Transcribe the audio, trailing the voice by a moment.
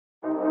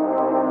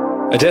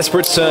A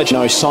desperate search,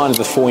 no sign of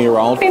the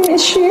 4-year-old. I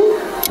miss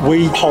you.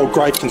 We hold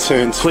great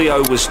concerns.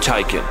 Cleo was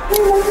taken.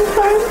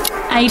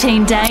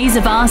 18 days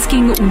of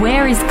asking,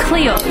 where is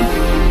Cleo?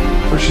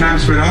 What's your name,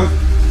 sweetheart?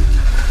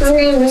 My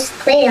name is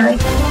Cleo.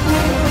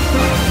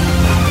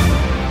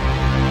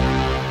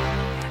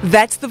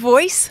 That's the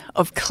voice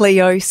of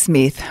Cleo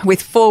Smith,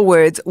 with 4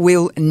 words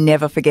we'll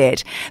never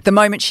forget. The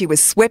moment she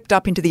was swept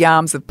up into the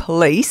arms of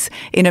police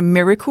in a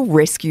miracle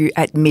rescue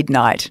at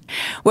midnight.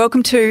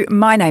 Welcome to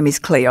My Name is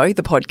Cleo,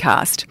 the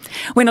podcast.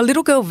 When a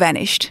little girl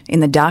vanished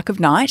in the dark of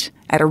night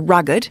at a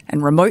rugged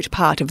and remote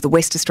part of the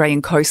West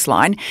Australian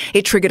coastline,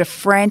 it triggered a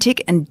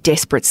frantic and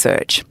desperate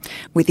search.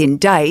 Within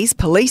days,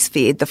 police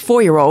feared the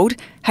 4-year-old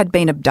had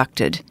been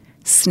abducted,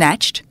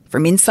 snatched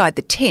from inside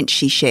the tent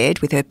she shared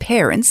with her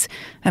parents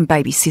and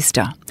baby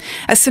sister.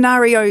 A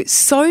scenario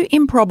so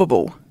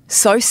improbable,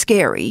 so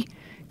scary,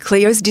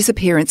 Cleo's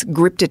disappearance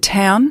gripped a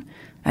town,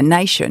 a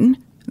nation,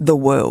 the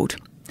world.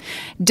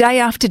 Day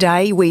after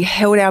day, we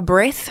held our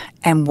breath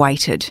and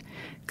waited.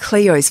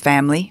 Cleo's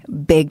family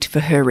begged for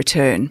her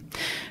return.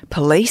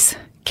 Police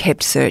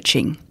kept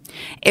searching.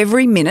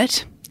 Every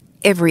minute,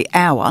 every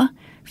hour,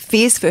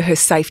 fears for her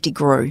safety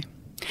grew.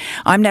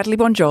 I'm Natalie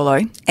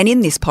Bongiolo, and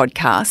in this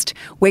podcast,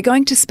 we're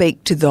going to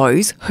speak to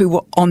those who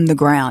were on the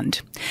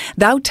ground.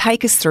 They'll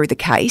take us through the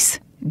case,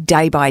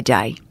 day by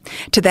day,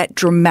 to that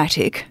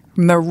dramatic,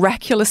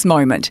 miraculous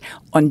moment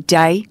on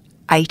day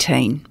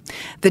 18,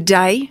 the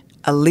day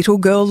a little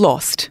girl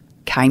lost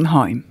came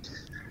home.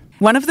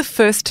 One of the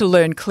first to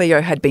learn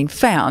Cleo had been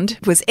found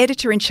was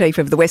Editor-in-Chief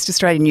of the West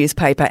Australian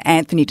newspaper,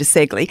 Anthony de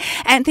Segli.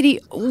 Anthony,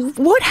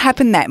 what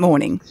happened that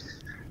morning?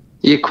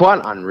 Yeah, quite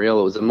unreal.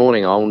 It was a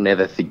morning I'll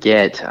never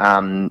forget.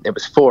 It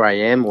was 4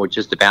 a.m. or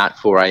just about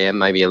 4 a.m.,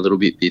 maybe a little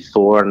bit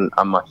before, and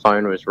my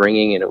phone was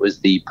ringing, and it was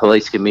the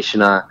Police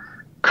Commissioner,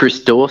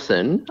 Chris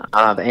Dawson.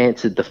 I've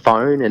answered the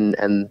phone,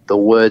 and the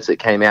words that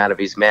came out of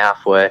his mouth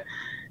were,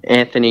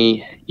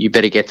 "Anthony, you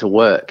better get to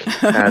work."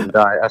 And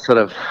I sort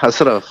of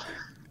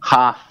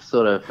half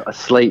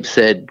asleep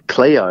said,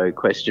 "Cleo?" ?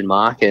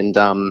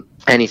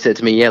 And he said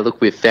to me, "Yeah,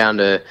 look, we've found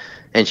her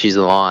and she's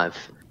alive."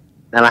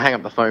 And I hung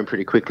up the phone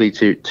pretty quickly,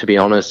 to be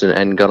honest,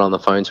 and got on the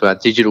phone to our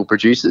digital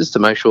producers to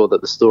make sure that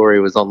the story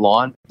was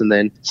online, and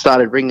then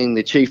started ringing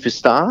the chief of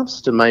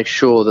staffs to make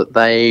sure that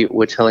they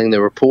were telling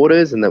the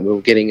reporters and that we were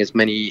getting as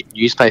many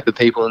newspaper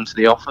people into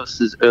the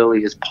office as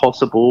early as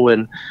possible.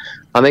 And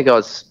I think I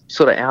was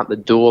sort of out the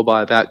door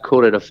by about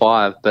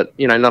 4:45, but,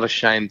 you know, not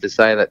ashamed to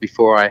say that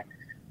before I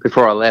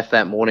left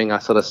that morning, I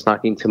sort of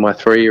snuck into my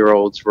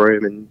 3-year-old's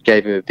room and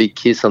gave him a big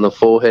kiss on the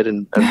forehead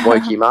and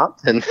woke him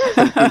up. And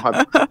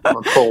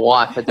my poor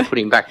wife had to put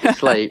him back to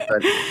sleep.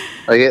 But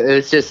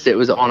it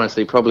was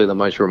honestly probably the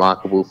most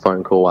remarkable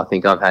phone call I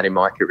think I've had in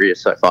my career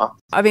so far.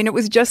 I mean, it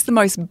was just the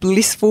most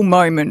blissful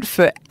moment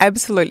for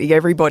absolutely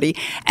everybody.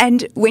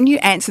 And when you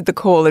answered the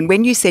call and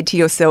when you said to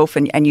yourself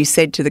and you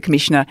said to the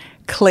Commissioner,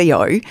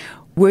 Cleo,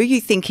 were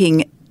you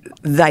thinking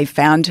they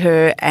found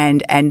her,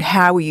 and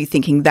how were you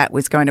thinking that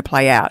was going to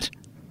play out?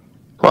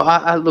 Well,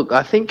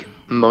 I think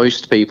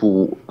most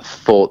people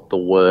thought the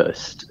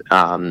worst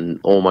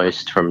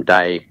almost from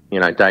day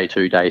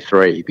 2, day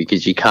 3,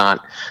 because you can't,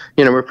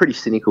 we're pretty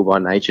cynical by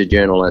nature,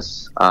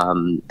 journalists,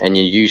 and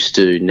you're used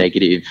to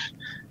negative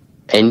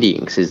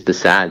endings is the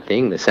sad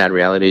thing. The sad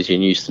reality is you're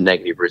used to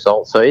negative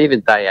results. So even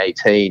day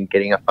 18,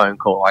 getting a phone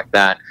call like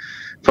that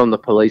from the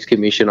police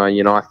commissioner,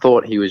 I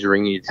thought he was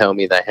ringing to tell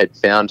me they had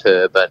found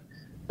her, but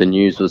the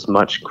news was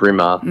much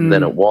grimmer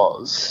than it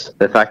was.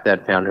 The fact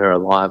they'd found her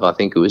alive, I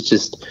think it was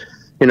just,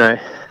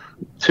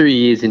 2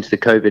 years into the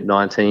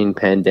COVID-19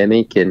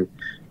 pandemic and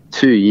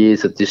 2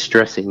 years of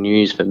distressing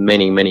news for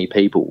many, many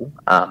people.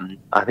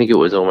 I think it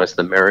was almost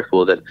the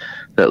miracle that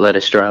let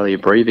Australia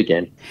breathe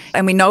again.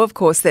 And we know, of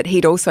course, that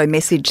he'd also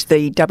messaged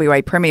the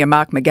WA Premier,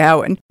 Mark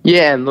McGowan.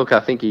 Yeah, and look, I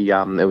think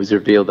it was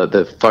revealed that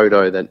the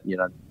photo that,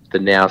 the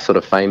now sort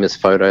of famous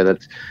photo that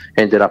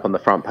ended up on the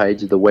front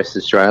page of the West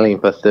Australian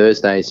for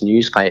Thursday's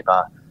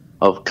newspaper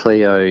of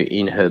Cleo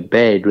in her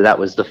bed, that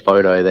was the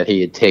photo that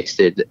he had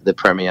texted the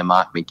Premier,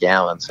 Mark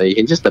McGowan. So you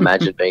can just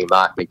imagine being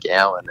Mark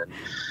McGowan and,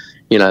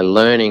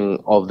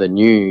 learning of the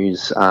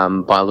news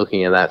by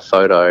looking at that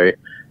photo.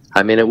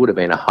 I mean, it would have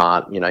been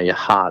your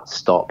heart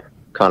stop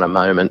kind of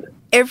moment.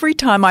 Every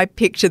time I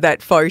picture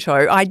that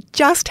photo, I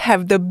just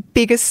have the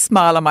biggest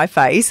smile on my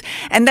face,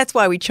 and that's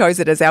why we chose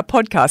it as our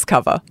podcast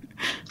cover.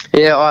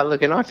 Yeah,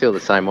 look, and I feel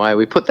the same way. I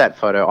personally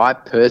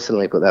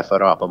put that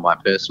photo up on my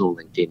personal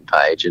LinkedIn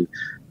page, and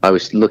I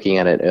was looking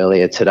at it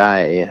earlier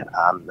today,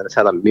 and it's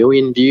had 1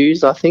 million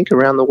views, I think,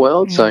 around the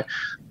world. Yeah. So,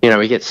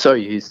 we get so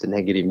used to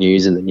negative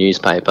news in the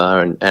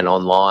newspaper and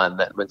online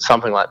that when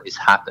something like this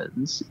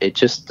happens, it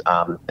just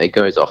it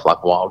goes off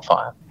like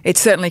wildfire. It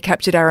certainly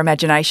captured our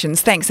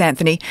imaginations. Thanks,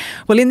 Anthony.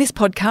 Well, in this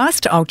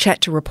podcast, I'll chat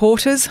to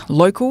reporters,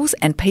 locals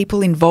and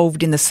people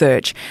involved in the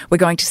search. We're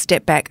going to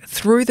step back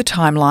through the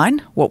timeline,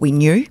 what we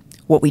knew,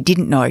 what we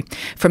didn't know,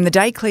 from the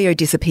day Cleo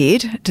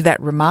disappeared to that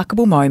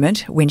remarkable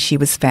moment when she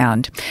was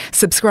found.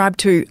 Subscribe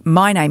to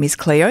My Name is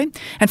Cleo,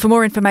 and for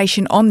more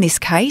information on this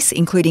case,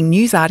 including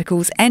news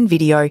articles and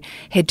video,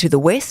 head to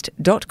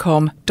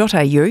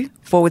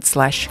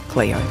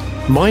thewest.com.au/Cleo.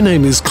 My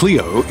Name is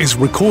Cleo is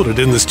recorded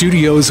in the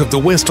studios of the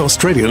West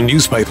Australian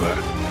newspaper.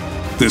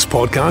 This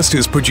podcast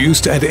is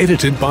produced and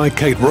edited by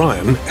Kate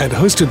Ryan and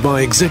hosted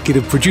by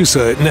executive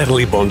producer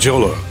Natalie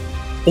Bongiolo.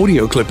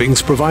 Audio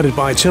clippings provided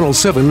by Channel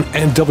 7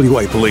 and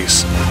WA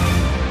Police.